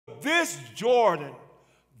this Jordan,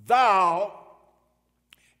 thou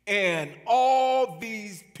and all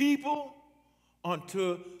these people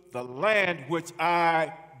unto the land which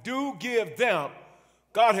I do give them.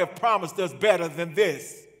 God have promised us better than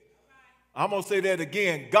this. I'm going to say that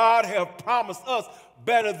again. God have promised us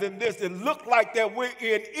better than this. It looked like that we're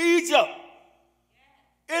in Egypt,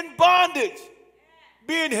 in bondage,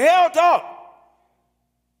 being held up.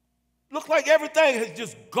 Looks like everything has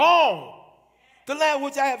just gone. The land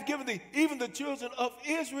which I have given thee, even the children of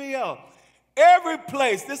Israel. Every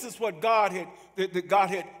place, this is what God had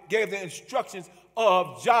gave the instructions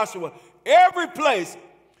of Joshua. Every place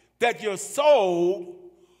that your sole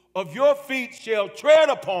of your feet shall tread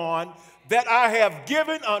upon, that I have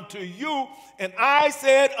given unto you. And I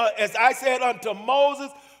said, as I said unto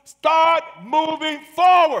Moses, start moving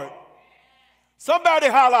forward. Somebody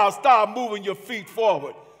holler out, start moving your feet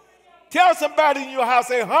forward. Tell somebody in your house,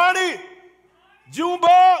 say, honey,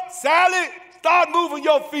 Junebug, Sally, start moving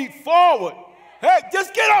your feet forward. Hey,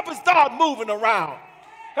 just get up and start moving around.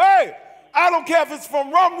 Hey, I don't care if it's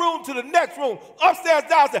from one room to the next room, upstairs,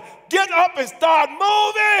 downstairs. Get up and start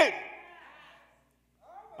moving.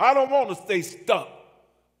 I don't want to stay stuck.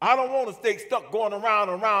 I don't want to stay stuck going around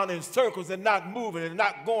and around in circles and not moving and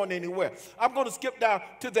not going anywhere. I'm going to skip down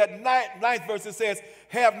to that ninth verse. It says,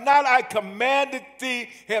 have not I commanded thee?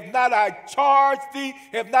 Have not I charged thee?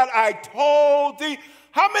 Have not I told thee?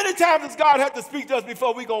 How many times does God have to speak to us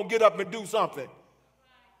before we're going to get up and do something?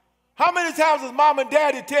 How many times does mom and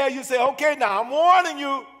daddy tell you, say, okay, now I'm warning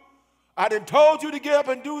you. I done told you to get up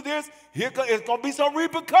and do this. It's going to be some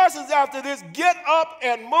repercussions after this. Get up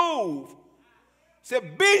and move.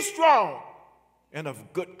 Said, be strong and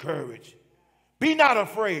of good courage. Be not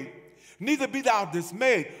afraid, neither be thou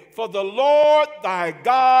dismayed. For the Lord thy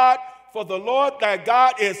God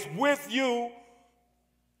is with you,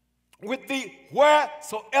 with thee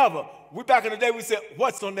wheresoever. We back in the day, we said,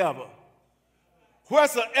 whatsoever.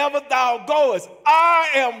 Wheresoever thou goest,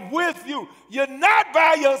 I am with you. You're not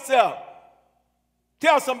by yourself.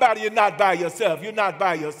 Tell somebody you're not by yourself. You're not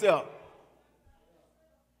by yourself.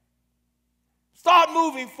 Start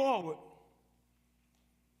moving forward.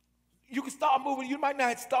 You can start moving. You might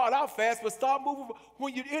not start out fast, but start moving.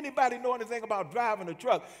 When anybody know anything about driving a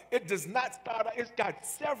truck, it does not start out. It's got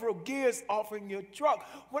several gears off in your truck.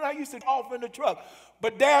 When I used to off in the truck,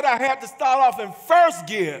 but Dad, I had to start off in first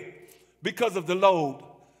gear because of the load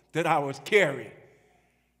that I was carrying.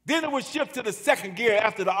 Then it would shift to the second gear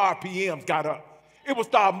after the RPMs got up. It would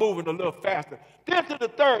start moving a little faster. Then to the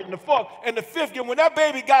third and the fourth and the fifth gear. When that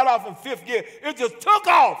baby got off in fifth gear, it just took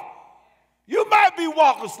off. You might be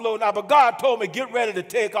walking slow now, but God told me, get ready to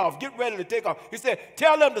take off. Get ready to take off. He said,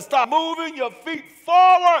 tell them to start moving your feet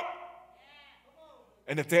forward.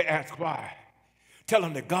 And if they ask why, tell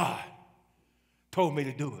them that God told me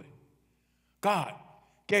to do it. God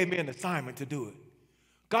gave me an assignment to do it.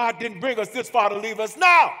 God didn't bring us this far to leave us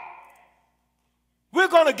now. We're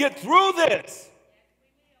going to get through this.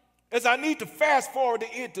 As I need to fast forward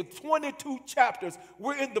into 22 chapters,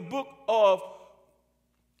 we're in the book of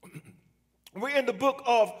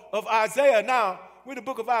Isaiah now. We're in the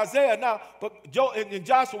book of Isaiah now, but in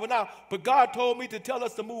Joshua now. But God told me to tell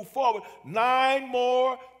us to move forward 9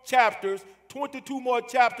 more chapters, 22 more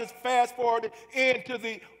chapters, fast forward into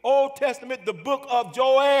the Old Testament, the book of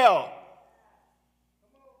Joel.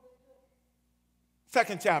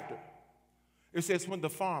 2nd chapter. It says, when the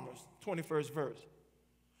farmers, 21st verse,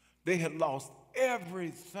 they had lost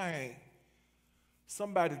everything.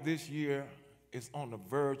 Somebody this year is on the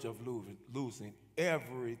verge of losing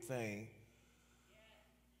everything.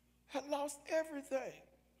 Had lost everything.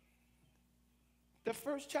 The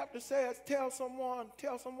first chapter says, tell someone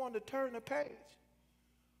to turn the page.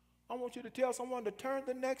 I want you to tell someone to turn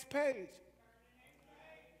the next page.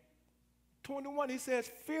 21, he says,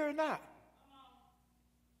 fear not,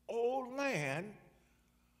 O land,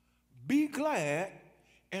 be glad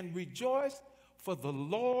and rejoice, for the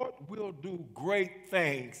Lord will do great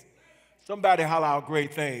things. Somebody holler out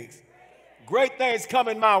great things. Great things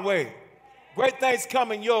coming my way. Great things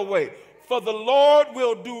coming your way. For the Lord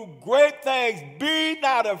will do great things. Be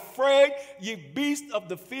not afraid, ye beasts of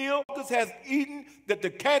the field. Has eaten, that the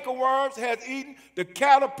cankerworms has eaten, the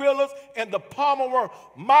caterpillars and the palmer worm.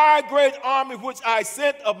 My great army which I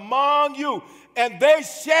sent among you. And they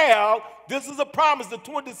shall, this is a promise, the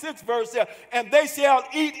 26th verse there, and they shall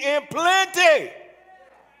eat in plenty.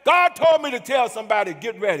 God told me to tell somebody,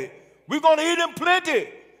 get ready. We're going to eat in plenty.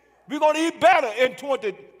 We're going to eat better in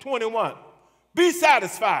 2021. Be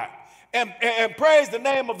satisfied and praise the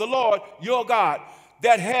name of the Lord your God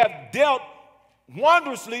that have dealt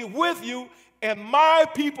wondrously with you and my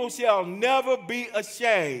people shall never be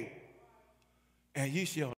ashamed. And ye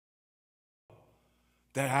shall know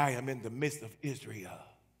that I am in the midst of Israel,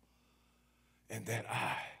 and that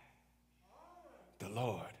I, the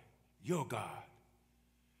Lord, your God,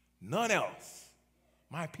 none else,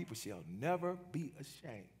 my people shall never be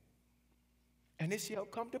ashamed. And it shall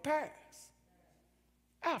come to pass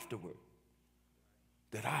afterward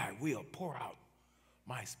that I will pour out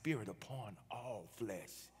my spirit upon all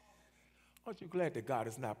flesh. Aren't you glad that God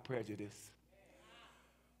is not prejudiced?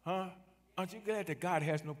 Huh? Aren't you glad that God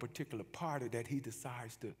has no particular party that he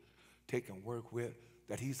decides to take and work with,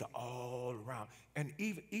 that he's all around? And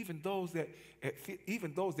even those that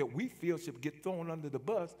we feel should get thrown under the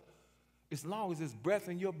bus, as long as there's breath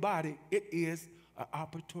in your body, it is an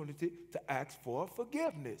opportunity to ask for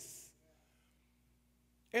forgiveness.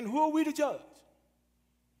 And who are we to judge?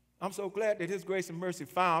 I'm so glad that his grace and mercy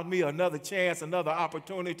found me another chance, another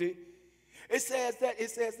opportunity. It says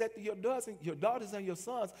that your daughters and your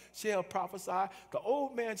sons shall prophesy, the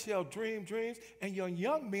old man shall dream dreams, and your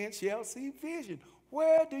young men shall see vision.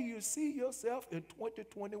 Where do you see yourself in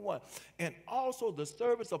 2021? And also the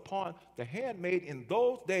service upon the handmaid in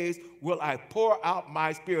those days will I pour out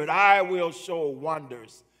my spirit. I will show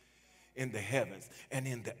wonders in the heavens and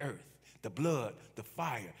in the earth, the blood, the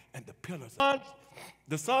fire, and the pillars.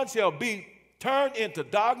 The sun shall be turned into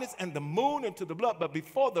darkness and the moon into the blood. But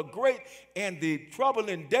before the great and the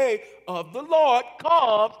troubling day of the Lord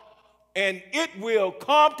comes, and it will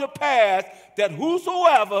come to pass that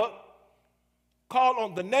whosoever call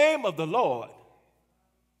on the name of the Lord,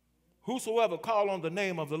 whosoever call on the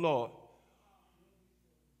name of the Lord,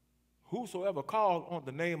 whosoever call on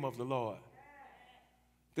the name of the Lord,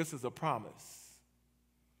 this is a promise.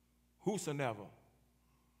 Whosoever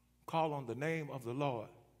call on the name of the Lord,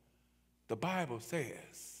 the Bible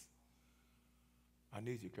says, I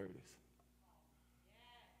need you, Curtis.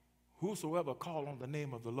 Whosoever call on the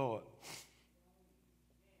name of the Lord,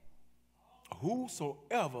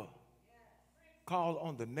 whosoever call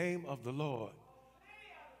on the name of the Lord,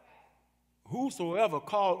 whosoever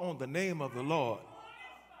call on the name of the Lord,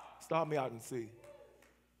 start me out and see.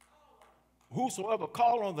 Whosoever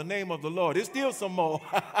call on the name of the Lord, there's still some more.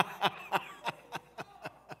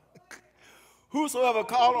 Whosoever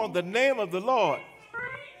call on the name of the Lord,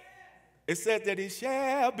 it says that he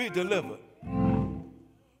shall be delivered.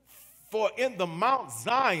 For in the Mount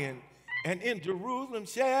Zion and in Jerusalem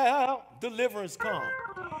shall deliverance come,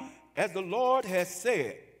 as the Lord has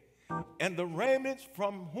said, and the remnants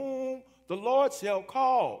from whom the Lord shall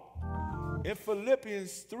call. In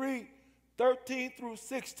Philippians 3:13 through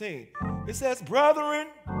 16, it says, brethren,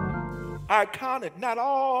 I count it not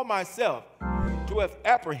all myself to have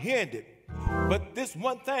apprehended, but this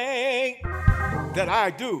one thing that I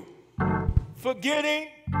do, forgetting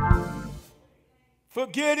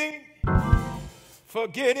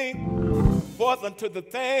forth unto the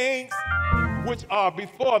things which are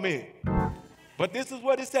before me. But this is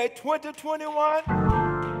what it says, 2021,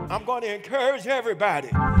 I'm going to encourage everybody.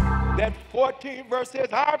 That 14th verse says,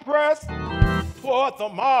 I press toward the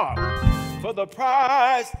mark for the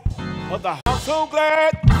prize of the. I'm so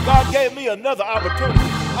glad God gave me another opportunity.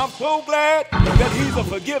 I'm so glad that he's a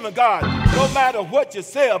forgiving God. No matter what you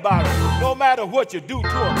say about him, no matter what you do to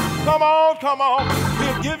him. Come on, come on.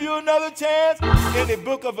 He'll give you another chance. In the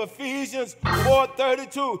book of Ephesians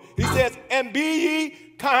 4:32, he says, and be ye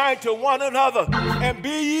kind to one another. And be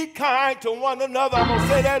ye kind to one another. I'm going to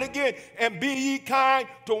say that again. And be ye kind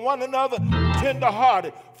to one another,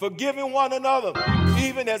 tenderhearted, forgiving one another,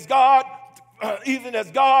 even as God,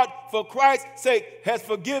 for Christ's sake, has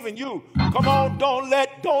forgiven you. Come on,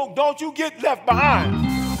 don't you get left behind.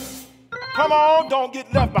 Come on, don't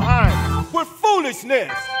get left behind with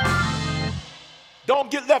foolishness. Don't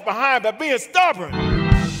get left behind by being stubborn.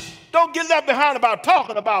 Don't get left behind about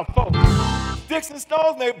talking about folks. Sticks and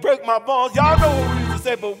stones may break my bones. Y'all know what we used to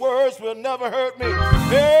say, but words will never hurt me.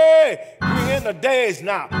 Hey, we're in the days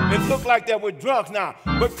now. It look like that we're drunk now.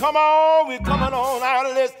 But come on, we're coming on out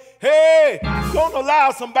of this. Hey, don't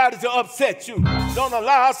allow somebody to upset you. Don't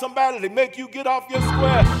allow somebody to make you get off your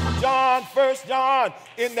square. First John,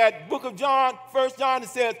 in that book of John, 1 John, it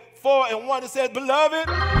says 4:1, it says, beloved,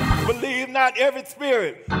 believe not every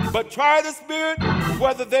spirit, but try the spirit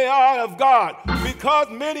whether they are of God,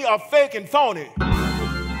 because many are fake and phony.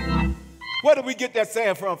 Where do we get that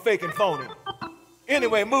saying from, fake and phony?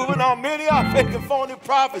 Anyway, moving on, many are fake and phony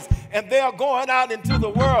prophets, and they are going out into the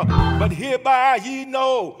world. But hereby ye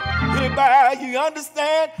know, hereby ye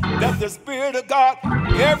understand that the Spirit of God,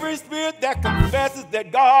 every spirit that confesses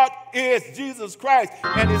that God is Jesus Christ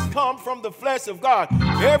and is come from the flesh of God,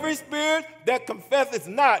 every spirit that confesses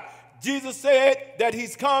not Jesus said that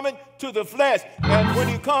he's coming to the flesh. And when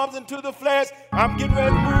he comes into the flesh, I'm getting ready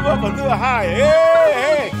to move up a little higher. Hey,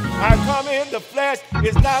 hey, I come in the flesh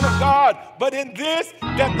is not of God, but in this,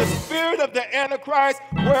 that the spirit of the Antichrist,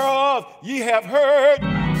 whereof ye have heard,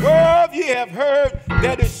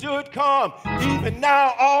 that it should come, even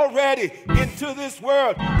now already into this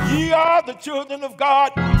world. Ye are the children of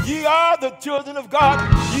God, ye are the children of God,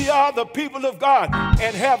 ye are the people of God,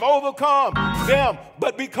 and have overcome them.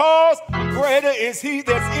 But because greater is he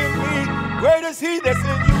that's in me, greater is he that's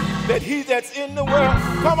in you, than he that's in the world.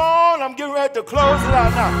 Come on, I'm getting ready to close it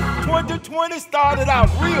out now. 2020 started out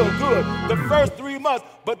real good the first 3 months,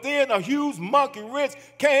 but then a huge monkey wrench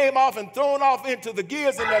came off and thrown off into the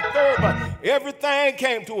gears in that third month. Everything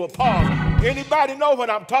came to a pause. Anybody know what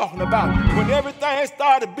I'm talking about? When everything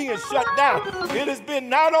started being shut down, it has been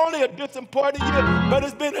not only a disappointing year, but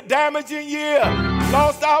it's been a damaging year.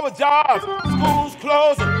 Lost our jobs, schools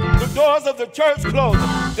closing, the doors of the church closing,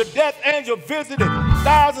 the death angel visited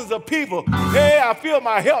thousands of people. Hey, I feel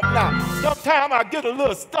my help now. Sometimes I get a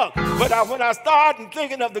little stuck, but when I started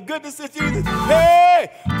thinking of the goodness of Jesus, hey,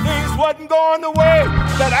 things wasn't going the way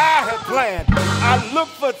that I had planned. I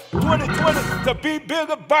looked for 2020 to be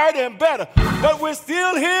bigger, brighter, and better, but we're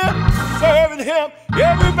still here serving him.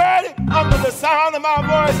 Everybody under the sound of my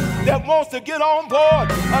voice that wants to get on board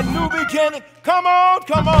a new beginning, come on,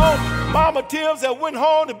 come on. Mama Tim's that went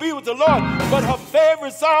home to be with the Lord, but her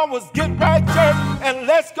favorite song was Get Right Church and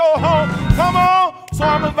Let's Go Home. Come on. So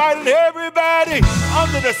I'm inviting everybody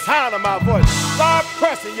under the sound of my voice. Start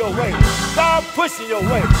pressing your way. Start pushing your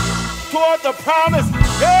way toward the promise.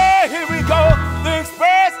 Yeah, here we go. The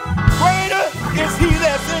express, greater is he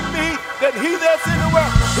that's in me than he that's in the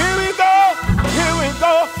world. Here we go. Here we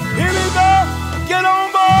go. Here we go. Get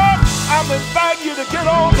on board. I'm inviting you to get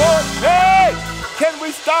on board. Hey, can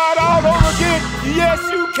we start all over again? Yes,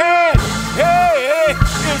 you can. Hey,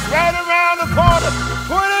 it's right around the corner.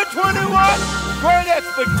 2021, great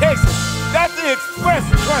expectations. That's the express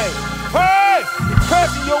train. Hey,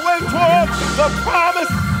 pressing your way toward the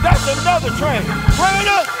promise. That's another train.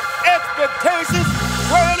 Greater expectations.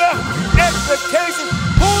 Greater expectations.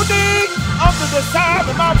 Who needs under the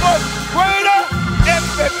sound of my voice? Greater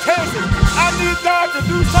expectations. I need God to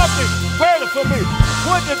do something greater for me.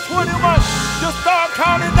 2021, just start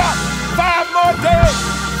counting down. 5 more days.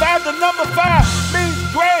 The number 5 means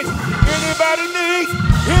grace. Anybody needs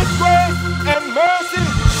his grace and mercy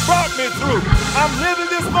brought me through. I'm living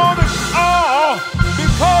this moment all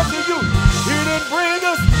because of you. He didn't bring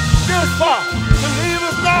us this far to leave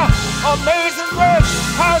us now. Amazing grace,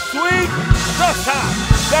 how sweet the sound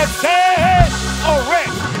that saved a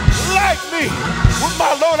wretch like me with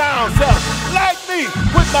my low-down self, like me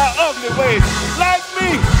with my ugly ways, like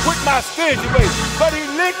me with my stingy ways. But he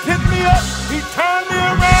picked me up, he turned me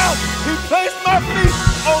around, he placed my feet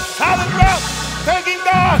on solid ground. Thanking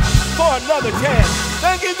God for another chance,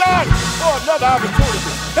 thanking God for another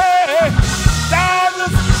opportunity. Hey,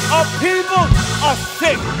 thousands of people are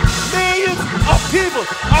sick, millions of people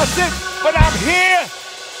are sick, but I'm here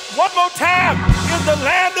one more time in the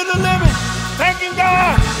land of the living, thanking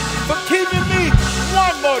God for keeping me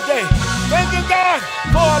one more day. Thanking God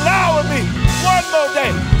for allowing me one more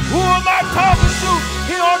day. Who am I talking to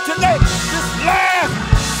here on today? This last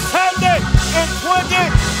Sunday in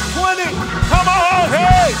 2020. Come on,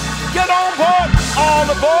 hey, get on board. All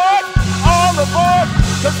aboard, all aboard.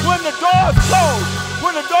 Because when the doors close,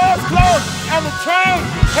 and the train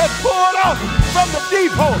had pulled off from the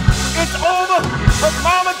depot, it's over. But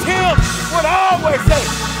Mama Tim would always say,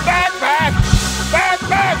 back, back, back,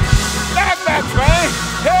 back, back, back, train.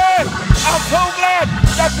 Hey, I'm so glad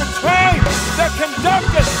that the train, the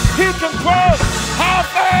conductor, he controls how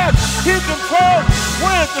fast, he controls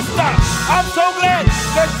when to stop. I'm so glad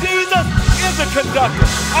that Jesus is the conductor.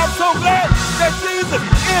 I'm so glad that Jesus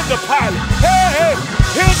is the pilot. Hey, hey,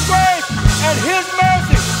 his grace and his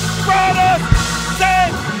mercy brought us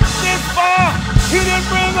safe this far. He didn't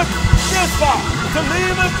bring us this far to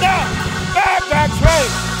leave us now. Back, back, train,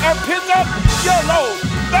 and pick up your load.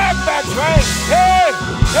 Back, back, train. Hey,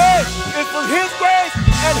 hey, it's for his grace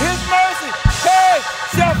and his mercy. Hey,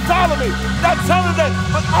 shall follow me. Not some of that,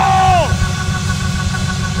 but all.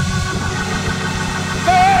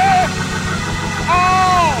 Hey,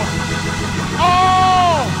 all.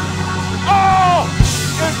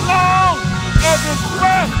 As long as there's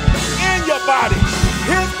breath in your body,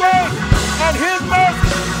 his grace and his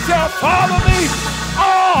mercy shall follow me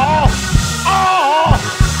all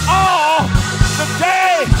the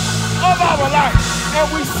day of our life. And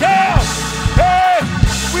we shall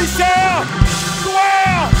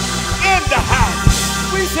dwell in the house.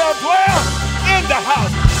 We shall dwell in the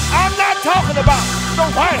house. I'm talking about the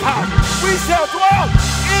White House. We shall dwell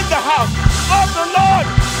in the house of the Lord,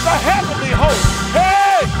 the heavenly host.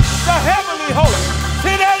 Hey, the heavenly host.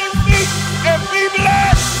 Sit at his feet and be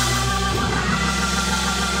blessed.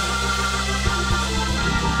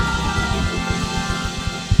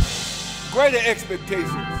 Greater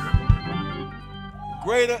expectations.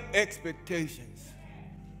 Greater expectations.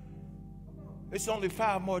 It's only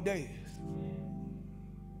 5 more days.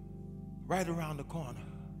 Right around the corner.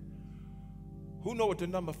 Who know what the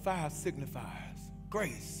number 5 signifies?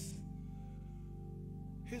 Grace.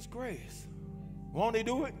 His grace. Won't he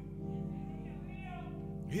do it?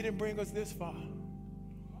 He didn't bring us this far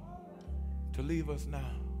to leave us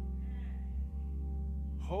now.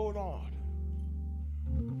 Hold on.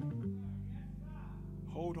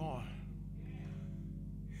 Hold on.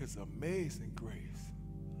 His amazing grace.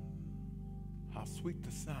 How sweet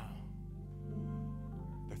the sound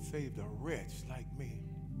that saved a wretch like me.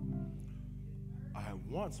 I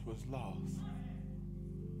once was lost,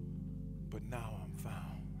 but now I'm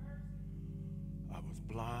found. I was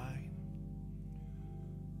blind,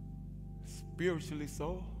 spiritually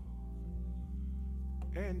so,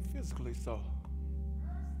 and physically so.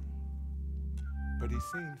 But he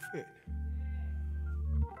seen fit.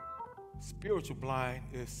 Spiritual blind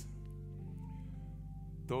is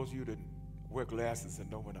those of you that wear glasses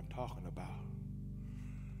and know what I'm talking about.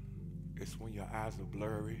 It's when your eyes are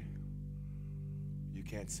blurry. You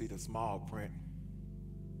can't see the small print.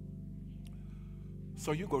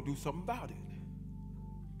 So you go do something about it.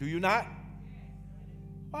 Do you not?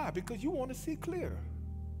 Why? Because you want to see clear.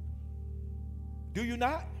 Do you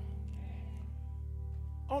not?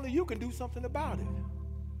 Only you can do something about it.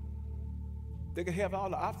 They can have all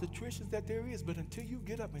the obstetricians that there is, but until you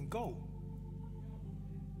get up and go,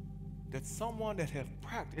 that someone that have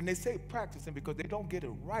practiced, and they say practicing because they don't get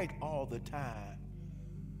it right all the time.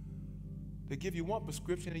 They give you one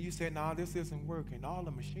prescription and you say, no, this isn't working. All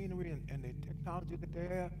the machinery and the technology that they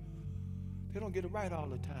have, they don't get it right all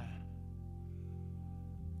the time.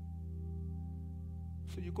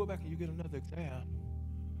 So you go back and you get another exam.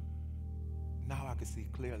 Now I can see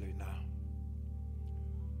clearly now.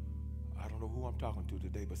 I don't know who I'm talking to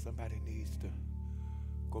today, but somebody needs to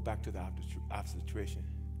go back to the obstetrician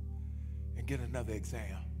and get another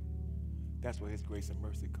exam. That's where his grace and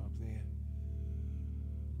mercy comes in.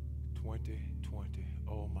 2020,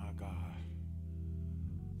 oh my God.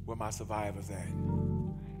 Where my survivors at?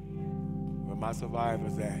 Where my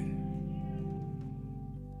survivors at?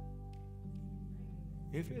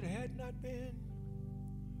 If it had not been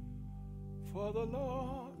for the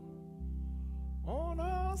Lord on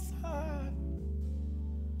our side,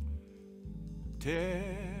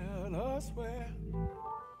 tell us where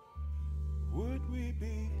would we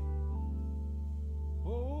be?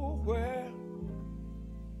 Oh, where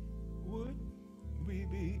would we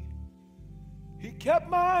be? He kept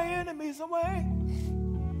my enemies away.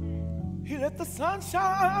 He let the sun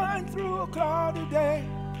shine through a cloudy day.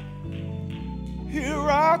 He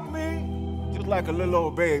rocked me just like a little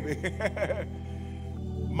old baby.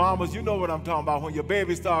 Mamas, you know what I'm talking about. When your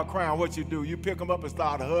baby start crying, what you do? You pick them up and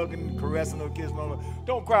start hugging, caressing them, kissing them.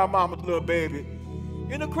 Don't cry, mama's little baby.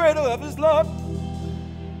 In the cradle of his love.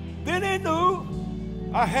 Then he knew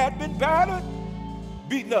I had been battered,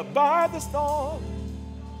 beaten up by the storm.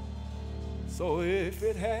 So if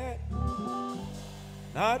it had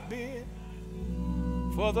not been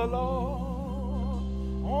for the Lord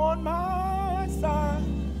on my side,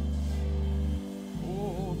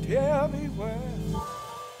 oh, tell me where.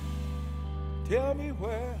 Tell me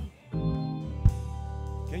where.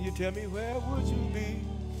 Can you tell me where would you be?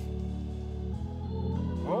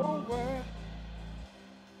 Oh, where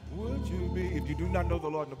would you be? If you do not know the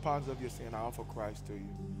Lord and the pardon of your sin, I offer Christ to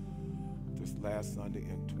you this last Sunday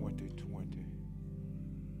in 2020.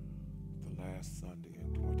 The last Sunday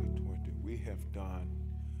in 2020. We have done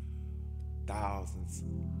thousands.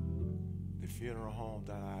 The funeral home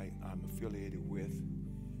that I'm affiliated with,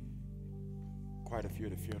 quite a few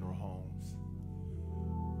of the funeral homes.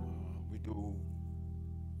 We do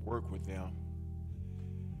work with them,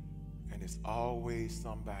 and it's always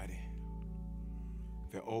somebody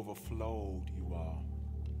that overflowed you all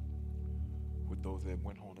with those that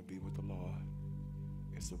went home to be with the Lord.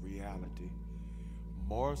 It's a reality.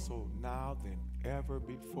 More so now than ever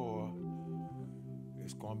before.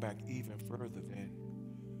 It's going back even further than,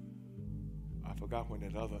 I forgot when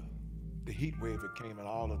the heat wave that came and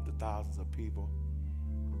all of the thousands of people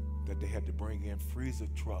that they had to bring in freezer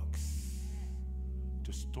trucks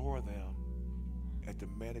to store them at the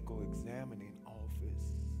medical examining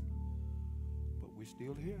office. But we're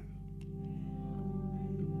still here.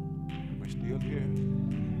 We're still here.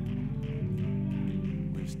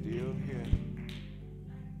 still here.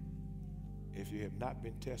 If you have not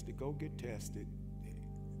been tested, go get tested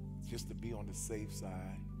just to be on the safe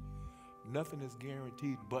side. Nothing is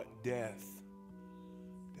guaranteed but death.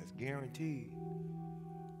 That's guaranteed.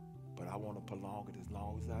 But I want to prolong it as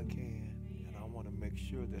long as I can. And I want to make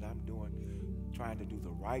sure that I'm trying to do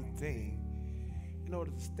the right thing in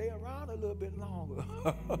order to stay around a little bit longer.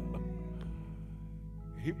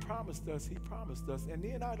 He promised us. And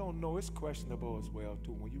then I don't know, it's questionable as well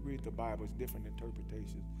too. When you read the Bible, it's different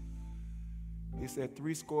interpretations. He said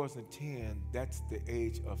 70, that's the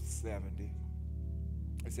age of 70.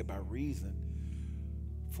 It said by reason,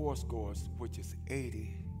 80, which is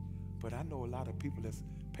 80. But I know a lot of people that's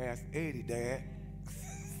past 80, Dad.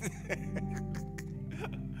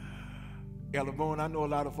 Ella Boone, I know a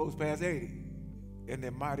lot of folks past 80. And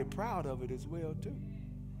they're mighty proud of it as well, too.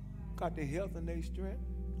 Got their health and their strength,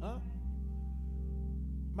 huh?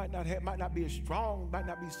 Might not be as strong, might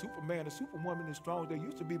not be Superman or Superwoman as strong as they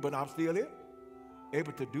used to be, but I'm still here.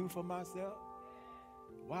 Able to do for myself.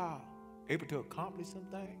 Wow. Able to accomplish some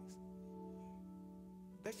things.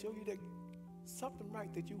 That show you that something right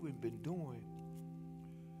that you've been doing.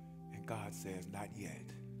 And God says, not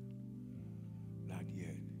yet. Not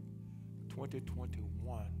yet.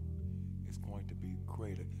 2021 is going to be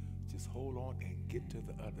greater. Just hold on and get to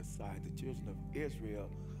the other side. The children of Israel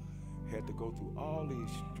had to go through all these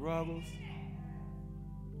struggles.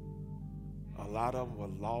 A lot of them were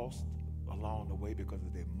lost along the way because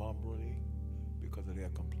of their mumbling, because of their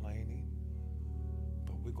complaining.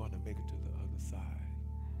 But we're going to make it to the other side.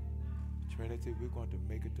 Trinity, we're going to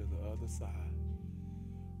make it to the other side.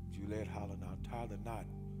 Juliet holler now, tie the knot.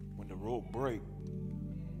 When the rope break,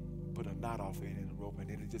 put a knot off in the rope, and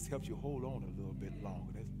then it just helps you hold on a little bit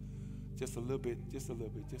longer. That's just a little bit, just a little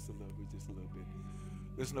bit, just a little bit, just a little bit.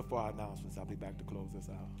 Listen up for our announcements. I'll be back to close this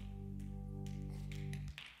out.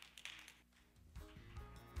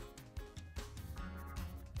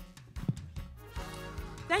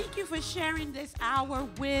 Thank you for sharing this hour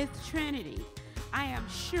with Trinity. I am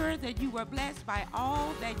sure that you were blessed by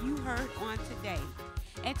all that you heard on today.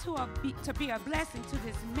 And to be a blessing to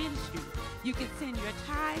this ministry, you can send your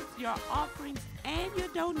tithes, your offerings, and your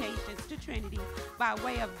donations to Trinity by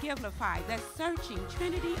way of Givelify. That's searching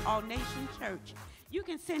Trinity All Nation Church. You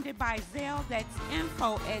can send it by Zelle. That's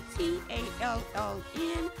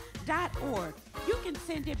info@talln.org. You can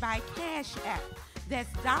send it by Cash App.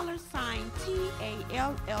 That's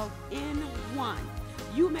 $TALLN1.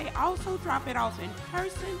 You may also drop it off in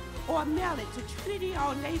person or mail it to Trinity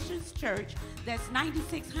All Nations Church. That's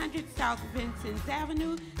 9600 South Vincennes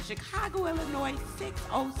Avenue, Chicago, Illinois,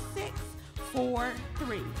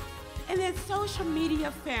 60643. And then social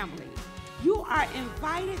media family. You are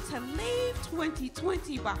invited to leave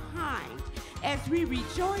 2020 behind as we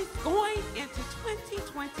rejoice going into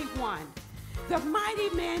 2021. The mighty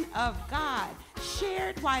men of God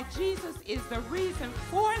shared why Jesus is the reason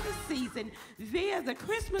for the season via the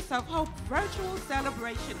Christmas of Hope virtual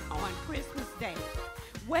celebration on Christmas Day.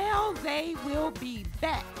 Well, they will be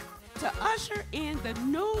back to usher in the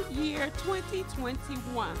new year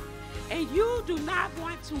 2021. And you do not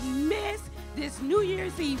want to miss this New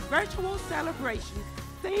Year's Eve virtual celebration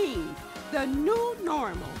themed the new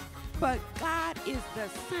normal. But God is the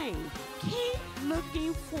same. Keep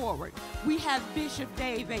looking forward. We have Bishop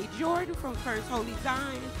Dave A. Jordan from First Holy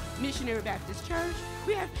Zion Missionary Baptist Church.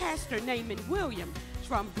 We have Pastor Naaman Williams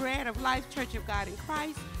from Bread of Life Church of God in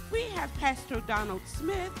Christ. We have Pastor Donald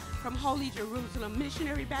Smith from Holy Jerusalem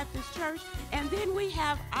Missionary Baptist Church. And then we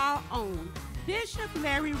have our own Bishop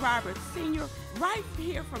Larry Roberts Sr. right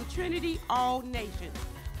here from Trinity All Nations.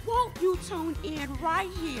 Won't you tune in right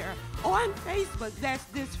here on Facebook? That's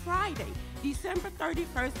this Friday, December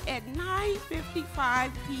 31st at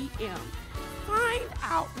 9:55 p.m. Find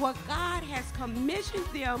out what God has commissioned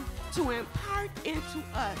them to impart into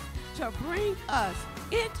us, to bring us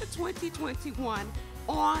into 2021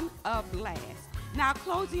 on a blast. Now,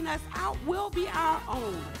 closing us out will be our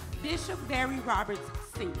own Bishop Larry Roberts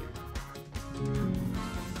Sr.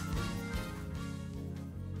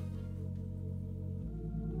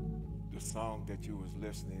 Song that you was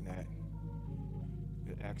listening at,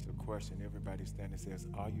 it asks a question. Everybody standing says,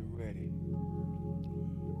 are you ready?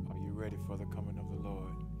 Are you ready for the coming of the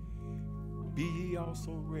Lord? Be ye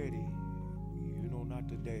also ready, you know not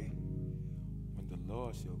the day when the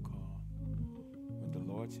Lord shall come. When the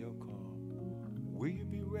Lord shall come. Will you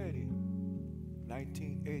be ready?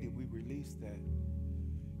 1980, we released that,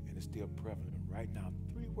 and it's still prevalent right now.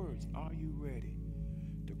 3 words, are you ready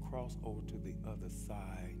to cross over to the other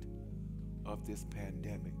side of this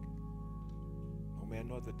pandemic? No man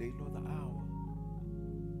nor the day nor the hour,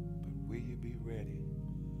 but will you be ready?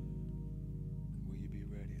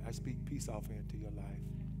 I speak peace offer into your life.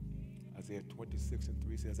 Isaiah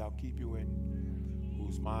 26:3 says, I'll keep you in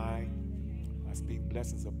whose mind. I speak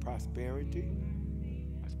blessings of prosperity.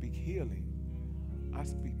 I speak healing. I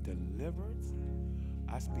speak deliverance.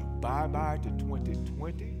 I speak bye-bye to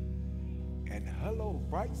 2020. And hello,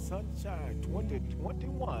 bright sunshine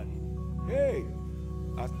 2021. Hey,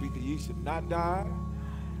 I speak that ye should not die,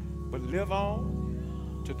 but live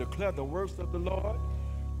on to declare the works of the Lord.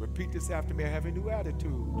 Repeat this after me. I have a new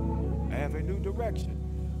attitude. I have a new direction.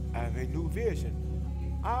 I have a new vision.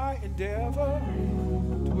 I endeavor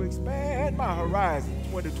to expand my horizon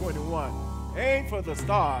 2021. Aim for the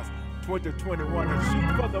stars 2021 and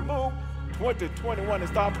shoot for the moon 2021 and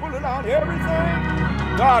start pulling out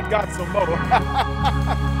everything. God got some more.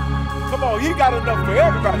 Come on, he got enough for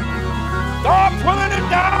everybody. Start pulling it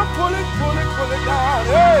down, pull it down.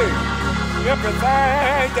 Hey,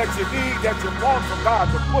 everything that you need, that you want from God,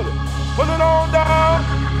 to pull it on down,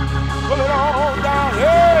 pull it on down.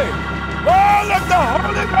 Hey, oh, let the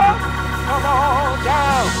Holy Ghost come on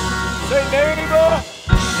down. Say, neighbor,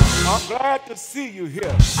 I'm glad to see you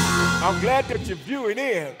here. I'm glad that you're viewing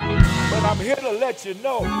in, but I'm here to let you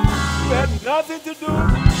know you had nothing to do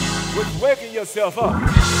with waking yourself up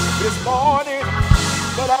this morning,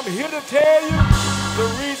 but I'm here to tell you the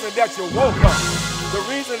reason that you woke up, the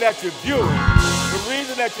reason that you're viewing, the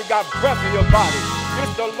reason that you got breath in your body.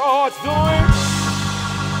 It's the Lord's doing.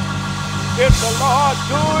 It's the Lord's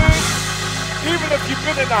doing. Even if you've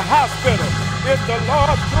been in the hospital, it's the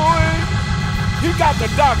Lord's doing. He got the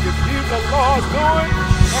doctors. He's the Lord's doing.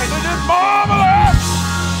 And it is marvelous.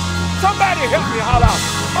 Somebody help me holler out.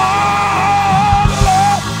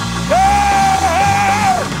 Marvelous.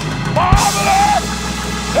 Hey! Marvelous.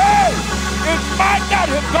 Hey! It might not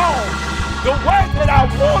have gone the way that I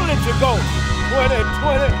wanted it to go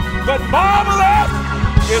 2020, but marvelous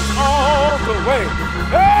is on the way.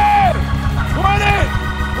 Hey!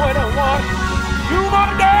 2021. Human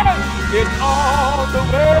Day is on the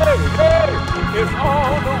way. Hey, it's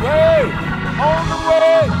on the way. On the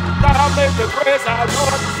way. Thou make the grace our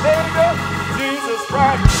Lord and Savior, Jesus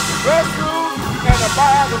Christ, rest through and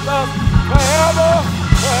abide with us forever,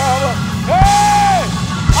 forever. Hey!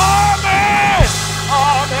 Amen!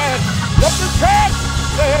 Amen. Let the church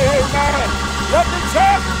say amen. Let the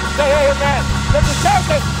church say amen. Let the church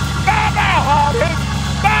say bye-bye heartache,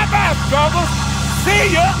 bye-bye struggles.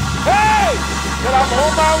 See ya. Hey! But I'm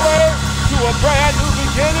on my way to a brand new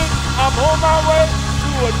beginning. I'm on my way to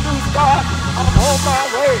a new start. I'm on my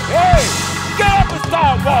way. Hey, get up and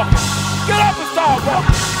start walking. Get up and start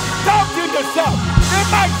walking. Talk to yourself. It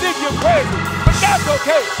might think you're crazy, but that's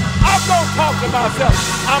okay. I'm going to talk to myself.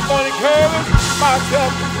 I'm going to encourage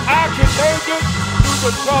myself. I can make it through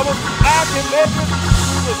the trouble. I can make it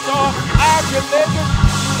through the storm. I can make it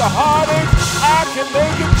through the heartache. I can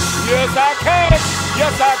make it. Yes, I can.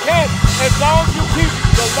 Yes, I can. As long as you keep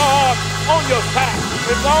the Lord on your side.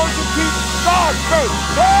 As long as you keep God first.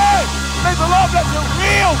 Hey! May the Lord bless you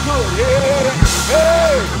real good. Yeah.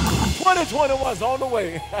 Hey! 2021's on the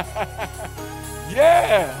way.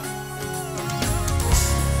 Yeah.